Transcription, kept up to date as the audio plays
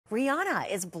Rihanna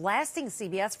is blasting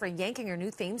CBS for yanking her new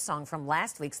theme song from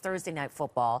last week's Thursday Night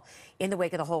Football in the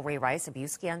wake of the whole Ray Rice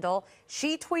abuse scandal.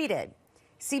 She tweeted,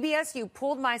 "CBS, you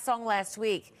pulled my song last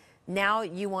week. Now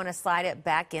you want to slide it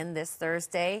back in this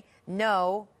Thursday?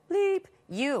 No, bleep,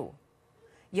 you.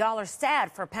 Y'all are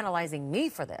sad for penalizing me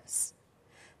for this."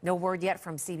 No word yet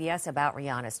from CBS about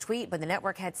Rihanna's tweet, but the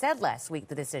network had said last week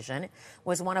the decision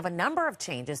was one of a number of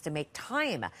changes to make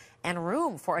time and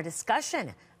room for a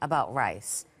discussion about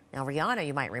Rice. Now, Rihanna,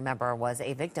 you might remember, was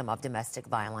a victim of domestic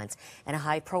violence in a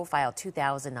high-profile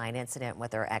 2009 incident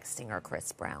with her ex-singer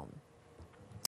Chris Brown.